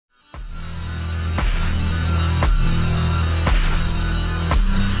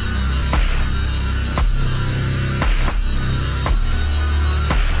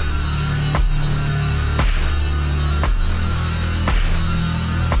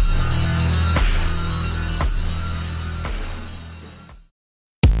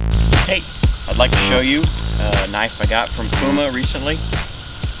like to show you a knife I got from Puma recently.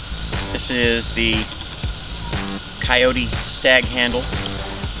 This is the Coyote Stag handle.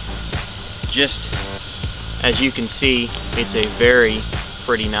 Just as you can see, it's a very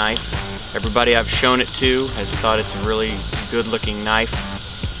pretty knife. Everybody I've shown it to has thought it's a really good looking knife.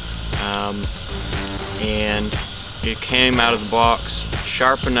 And it came out of the box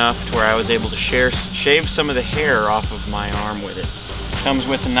sharp enough to where I was able to shave some of the hair off of my arm with it. Comes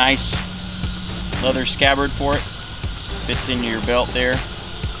with a nice leather scabbard for it. Fits into your belt there.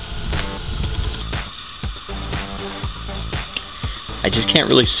 I just can't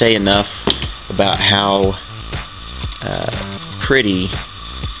really say enough about how pretty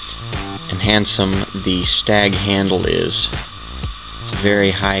and handsome the Stag handle is. It's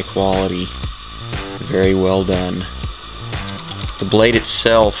very high quality, very well done. The blade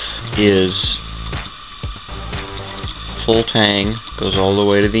itself is full tang, goes all the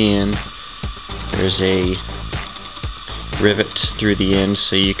way to the end. There's a rivet through the end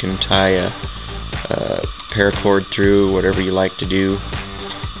so you can tie a paracord through, whatever you like to do.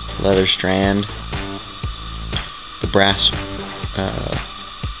 Leather strand. The brass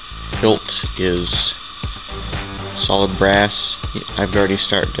hilt is solid brass. I've already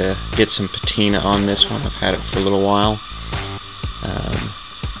started to get some patina on this one. I've had it for a little while.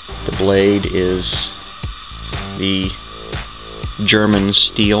 The blade is the German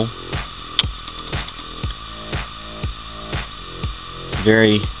steel.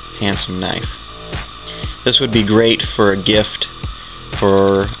 Very handsome knife. This would be great for a gift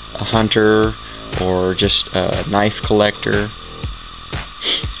for a hunter or just a knife collector.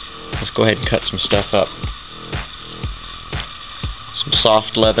 Let's go ahead and cut some stuff up. Some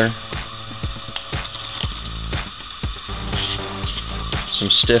soft leather.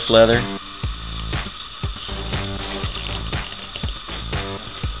 Some stiff leather.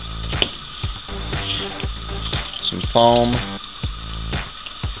 Some foam.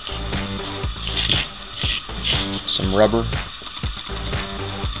 Some rubber.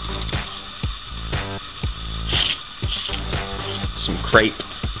 Some crepe.